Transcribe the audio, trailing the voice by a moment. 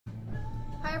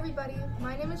Hi everybody,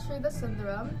 my name is Shrida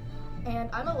Sundaram and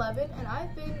I'm 11 and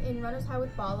I've been in Runner's High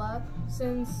with Bala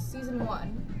since season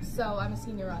 1, so I'm a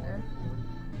senior runner.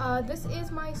 This is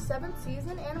my 7th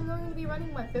season and I'm going to be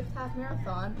running my 5th half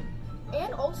marathon.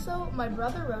 And also my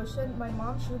brother Roshan, my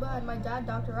mom Shubha, and my dad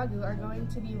Dr. Raghu are going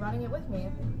to be running it with me.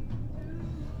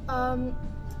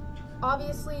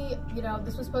 Obviously,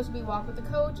 this was supposed to be walk with the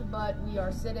coach, but we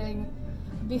are sitting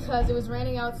because it was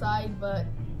raining outside, but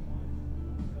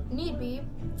need be,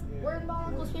 we're in my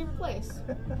uncle's favorite place.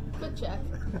 Good check.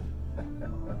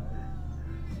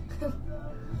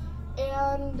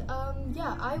 And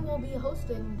yeah, I will be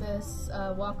hosting this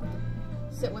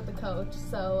sit with the coach.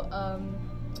 So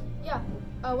yeah,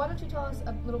 why don't you tell us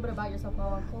a little bit about yourself, my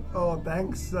uncle? Oh,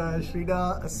 thanks,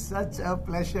 Shrida. Such a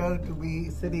pleasure to be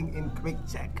sitting in Quick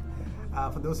Check.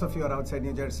 For those of you who are outside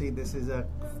New Jersey, this is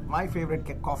my favorite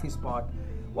coffee spot.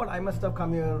 What, I must have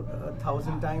come here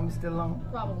 1,000 times till now?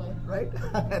 Probably. Right?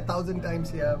 1,000 times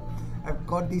here. I've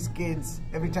got these kids,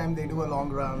 every time they do a long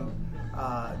run,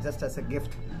 just as a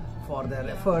gift for their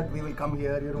effort, we will come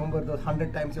here. You remember those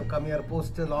 100 times you come here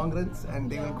post long runs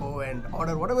and they will go and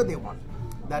order whatever they want.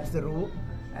 That's the rule.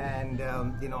 And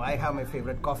I have my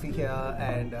favorite coffee here,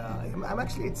 and I'm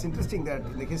actually, it's interesting that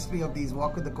in the history of these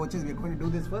walk with the coaches, we're going to do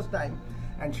this first time.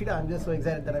 And Shida, I'm just so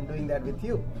excited that I'm doing that with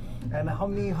you. And how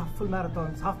many half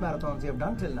marathons you have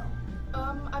done till now?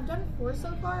 I've done 4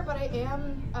 so far, but I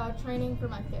am training for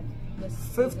my 5th this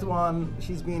Fifth season. one.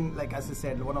 She's been, like as I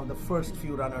said, one of the first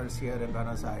few runners here in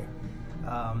Runner's High.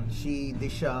 She,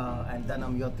 Disha, and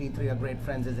Dhanam, your three are great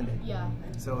friends, isn't it? Yeah.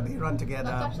 So they run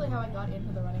together. That's actually how I got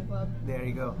into the running club. There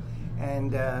you go.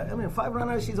 And 5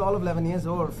 runners, she's all of 11 years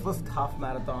old, 5th half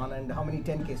marathon, and how many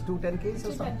 10Ks? 2 10Ks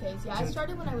or 2 something? 10Ks, yeah. I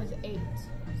started when I was 8,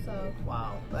 so.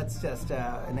 Wow, that's just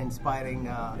an inspiring,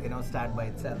 stat by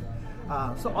itself.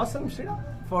 So awesome, Shrida,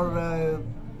 for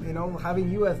having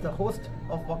you as the host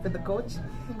of Walk with the Coach.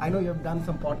 I know you've done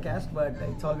some podcasts, but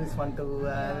it's always fun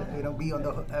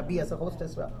to be as a host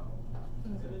as well.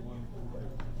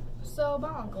 So, my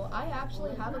uncle, I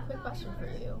actually have a quick question for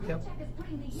you. Yep.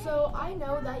 So I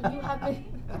know that you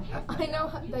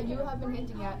have been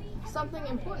hinting at something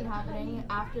important happening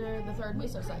after the 3rd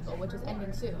mesocycle, which is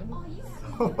ending soon.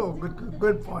 Oh,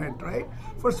 good point, right?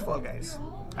 First of all, guys,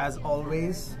 as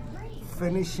always,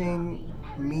 finishing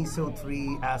Meso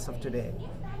 3 as of today.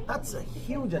 That's a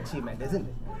huge achievement, isn't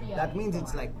it? Yeah. That means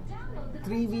it's like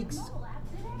 3 weeks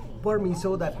per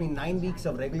Meso, that means 9 weeks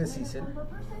of regular season,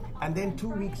 and then 2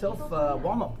 weeks of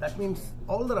warm-up. That means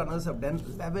all the runners have done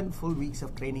 11 full weeks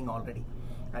of training already.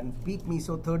 And peak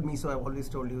Meso, 3rd Meso, I've always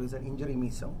told you, is an injury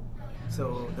Meso.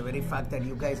 So the very fact that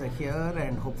you guys are here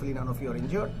and hopefully none of you are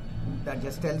injured, that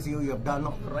just tells you have done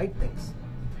all the right things.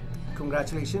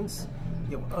 Congratulations,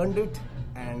 you've earned it.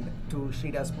 And to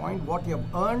Shrida's point, what you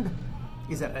have earned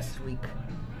is a rest week.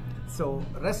 So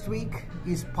rest week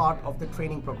is part of the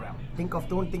training program.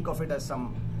 Don't think of it as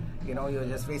some, you're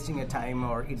just wasting your time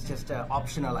or it's just an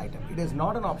optional item. It is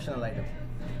not an optional item.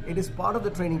 It is part of the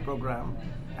training program.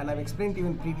 And I've explained to you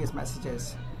in previous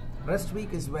messages, rest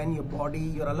week is when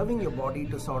you're allowing your body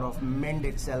to sort of mend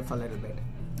itself a little bit.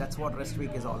 That's what rest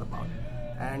week is all about.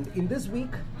 And in this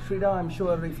week, Shrida, I'm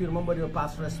sure if you remember your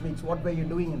past rest weeks, what were you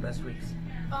doing in rest weeks?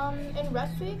 In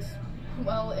rest weeks,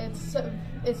 well, it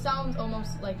sounds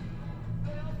almost like,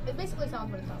 it basically sounds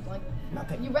what it sounds like.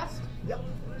 Nothing. You rest. Yep.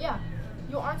 Yeah.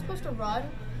 You aren't supposed to run.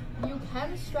 You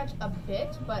can stretch a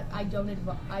bit, but I don't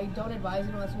advise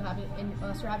it unless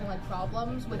you're having like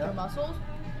problems with your muscles.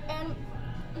 And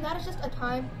that is just a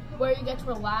time where you get to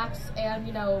relax and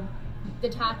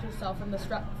detach yourself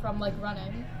from like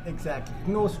running. Exactly.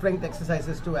 No strength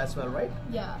exercises too as well, right?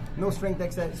 Yeah. No strength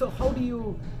exercise. So how do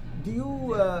you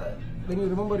when you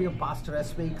remember your past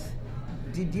rest weeks,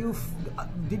 did you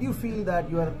feel that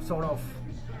you are sort of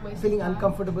feeling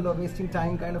uncomfortable or wasting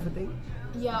time kind of a thing?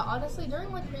 Yeah, honestly,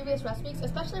 during like previous rest weeks,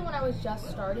 especially when I was just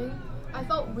starting, I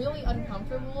felt really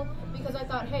uncomfortable because I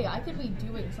thought, hey, I could be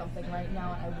doing something right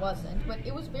now and I wasn't. But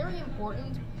it was very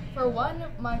important for one,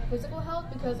 my physical health,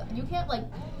 because you can't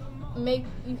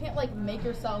make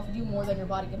yourself do more than your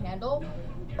body can handle.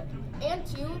 And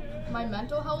 2, my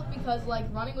mental health, because like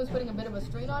running was putting a bit of a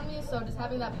strain on me, so just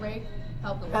having that break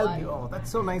helped a lot. Help you. Oh,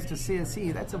 that's so nice to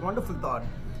see. That's a wonderful thought.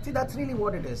 See, that's really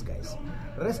what it is, guys.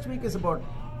 Rest week is about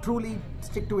truly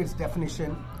stick to its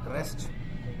definition, rest.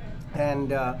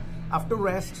 And after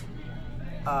rest,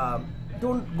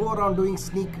 don't go around doing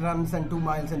sneak runs and 2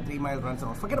 miles and 3 mile runs.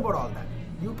 Forget about all that.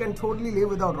 You can totally live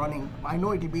without running. I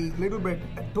know it'll be a little bit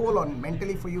a toll on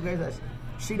mentally for you guys, as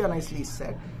Shrida nicely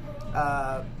said.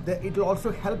 It will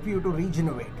also help you to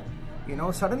regenerate.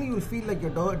 suddenly you'll feel like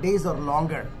your days are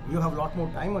longer. You have a lot more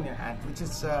time on your hands, which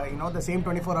is, the same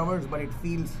 24 hours, but it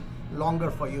feels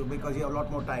longer for you because you have a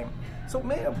lot more time. So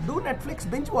do Netflix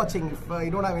binge watching if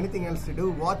you don't have anything else to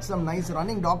do. Watch some nice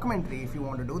running documentary if you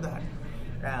want to do that.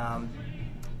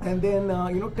 And then,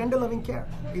 tender loving care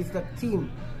is the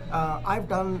theme. I've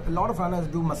done, a lot of runners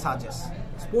do massages.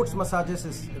 Sports massages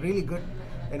is really good.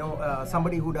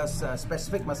 Somebody who does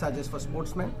specific massages for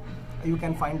sportsmen. You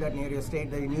can find that near your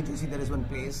state. In New Jersey, there is one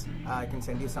place. I can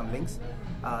send you some links.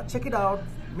 Check it out.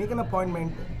 Make an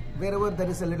appointment. Wherever there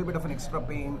is a little bit of an extra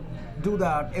pain, do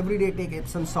that. Every day take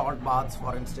Epsom salt baths,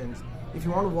 for instance. If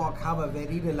you want to walk, have a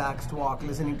very relaxed walk,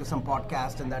 listening to some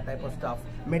podcast and that type of stuff.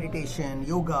 Meditation,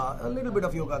 yoga, a little bit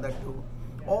of yoga that too.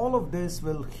 All of this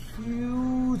will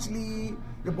hugely,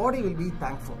 your body will be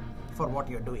thankful for what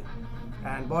you're doing.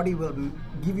 And body will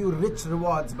give you rich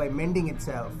rewards by mending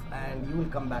itself, and you will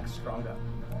come back stronger.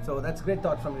 So that's great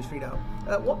thought from you,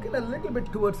 Shrida. Walk in a little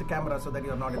bit towards the camera so that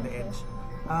you're not in the edge.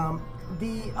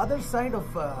 The other side of,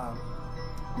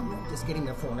 just getting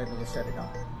the phone, let me just shut it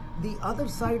up. The other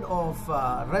side of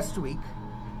rest week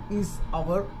is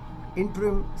our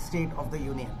interim state of the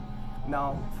union.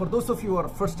 Now, for those of you who are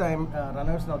first time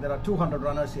runners, now there are 200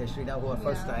 runners here, Shrida, who are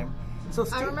first time. So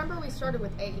I remember we started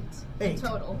with eight in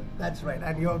total. That's right,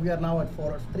 and we are now at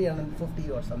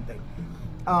 350 or something.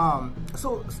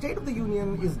 So State of the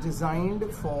Union is designed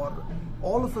for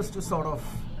all of us to sort of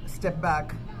step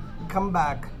back, come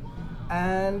back,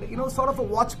 and sort of a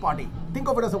watch party. Think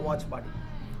of it as a watch party.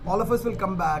 All of us will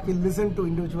come back, we'll listen to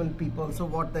individual people. So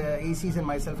what the ACs and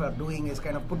myself are doing is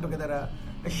kind of put together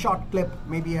a short clip,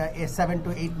 maybe a 7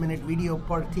 to 8 minute video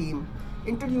per team,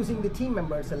 introducing the team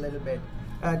members a little bit.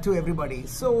 To everybody.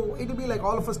 So it'll be like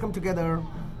all of us come together,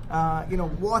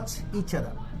 watch each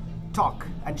other, talk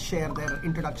and share their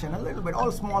introduction a little bit,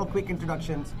 all small, quick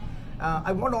introductions.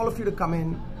 I want all of you to come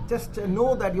in. Just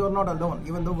know that you're not alone.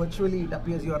 Even though virtually it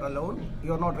appears you are alone,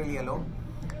 you're not really alone.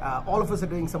 All of us are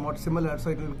doing somewhat similar,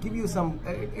 so it will give you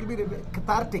it'll be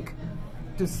cathartic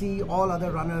to see all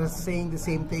other runners saying the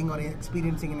same thing or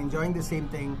experiencing and enjoying the same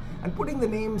thing, and putting the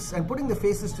names and putting the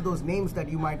faces to those names that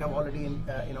you might have already,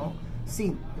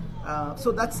 seen.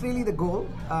 So that's really the goal,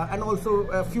 and also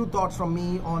a few thoughts from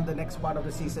me on the next part of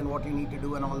the season, what you need to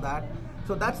do and all that.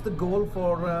 So that's the goal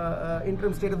for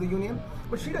interim State of the Union.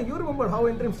 But Shrida, you remember how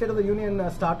interim State of the Union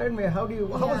started? How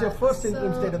was your first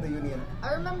interim State of the Union?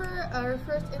 I remember our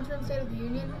first interim State of the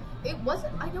Union. It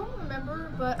wasn't, I don't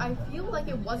remember, but I feel like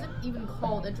it wasn't even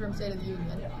called interim State of the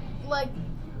Union. Like,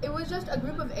 it was just a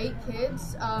group of 8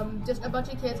 kids, just a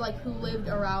bunch of kids who lived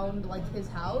around his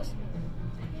house.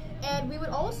 And we would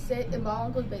all sit in my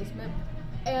uncle's basement,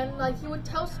 and he would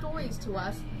tell stories to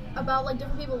us about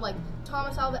different people, like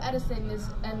Thomas Alva Edison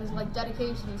and his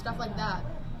dedication and stuff like that,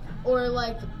 or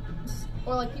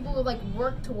people who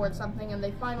work towards something and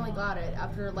they finally got it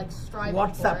after striving for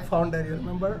it. WhatsApp founder, you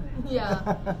remember?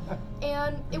 Yeah.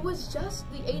 And it was just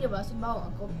the 8 of us and my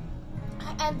uncle.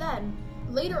 And then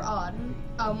later on,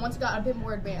 once it got a bit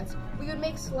more advanced, we would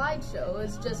make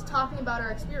slideshows just talking about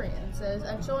our experiences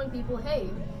and showing people, hey,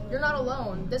 you're not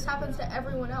alone. This happens to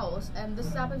everyone else, and this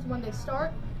happens when they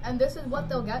start, and this is what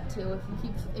they'll get to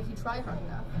if you try hard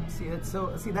enough. See,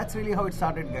 that's really how it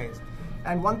started, guys.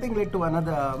 And one thing led to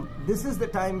another. This is the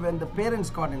time when the parents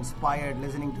got inspired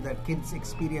listening to their kids'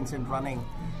 experience in running,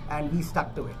 and we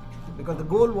stuck to it because the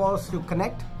goal was to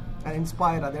connect and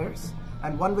inspire others.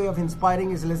 And one way of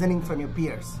inspiring is listening from your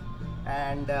peers.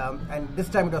 And this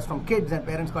time it was from kids, and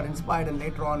parents got inspired, and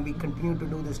later on we continued to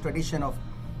do this tradition of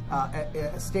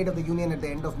a State of the Union at the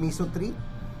end of MISO 3.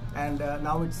 And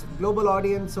now it's global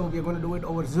audience, so we're going to do it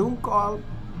over Zoom call.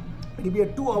 It'll be a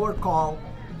 2-hour call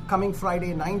coming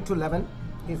Friday, 9 to 11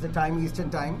 is the time, Eastern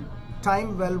time.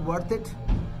 Time well worth it.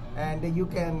 And you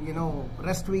can,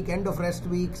 rest week, end of rest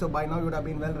week, so by now you would have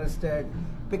been well rested.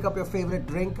 Pick up your favorite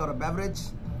drink or a beverage,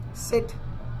 sit,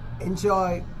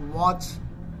 enjoy, watch,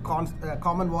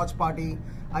 common watch party.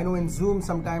 I know in Zoom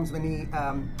sometimes when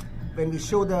we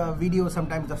show the video,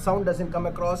 sometimes the sound doesn't come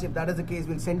across. If that is the case,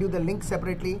 we'll send you the link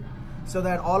separately so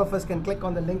that all of us can click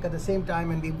on the link at the same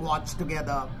time and we watch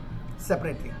together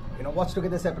separately.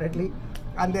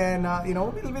 And then,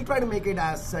 we'll try to make it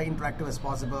as interactive as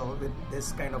possible with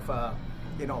this kind of,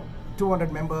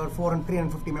 200 member,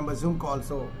 350 member Zoom call.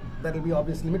 So there will be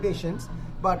obvious limitations,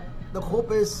 but the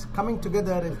hope is coming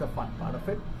together is the fun part of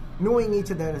it. Knowing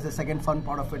each other is the second fun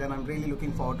part of it, and I'm really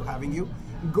looking forward to having you.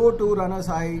 Go to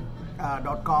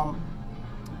runnershigh.com,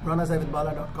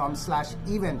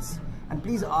 runnershigh.com/events, and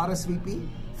please RSVP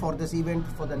for this event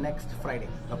for the next Friday.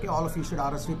 Okay, all of you should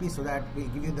RSVP so that we'll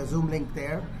give you the Zoom link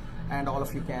there. and all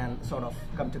of you can sort of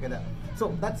come together.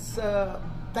 So that's,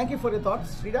 thank you for your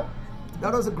thoughts, Srida.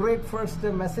 That was a great first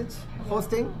message.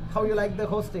 Hosting, how you like the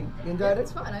hosting? You enjoyed it?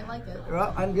 It's fun, I like it.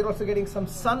 And we're also getting some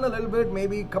sun a little bit.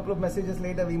 Maybe a couple of messages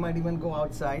later, we might even go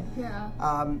outside. Yeah.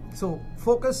 So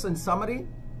focus in summary,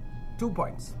 2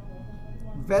 points.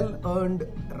 Well-earned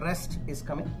rest is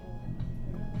coming.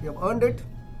 You have earned it.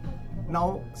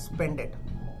 Now spend it.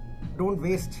 Don't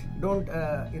waste. Don't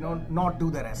not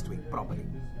do the rest week properly.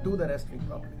 Do the rest week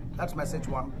properly. That's message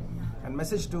 1. And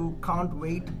message 2, can't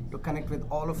wait to connect with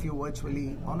all of you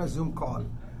virtually on a Zoom call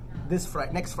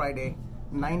next Friday,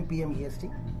 9 p.m. EST,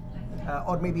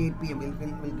 or maybe 8 p.m.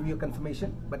 We'll give you a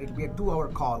confirmation, but it'll be a 2-hour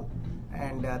call.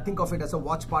 And think of it as a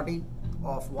watch party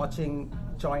of watching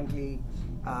jointly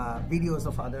videos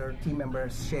of other team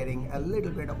members sharing a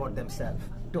little bit about themselves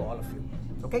to all of you.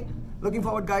 Okay? Looking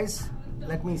forward, guys.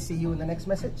 Let me see you in the next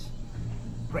message.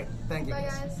 Great. Thank you. Bye,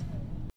 guys.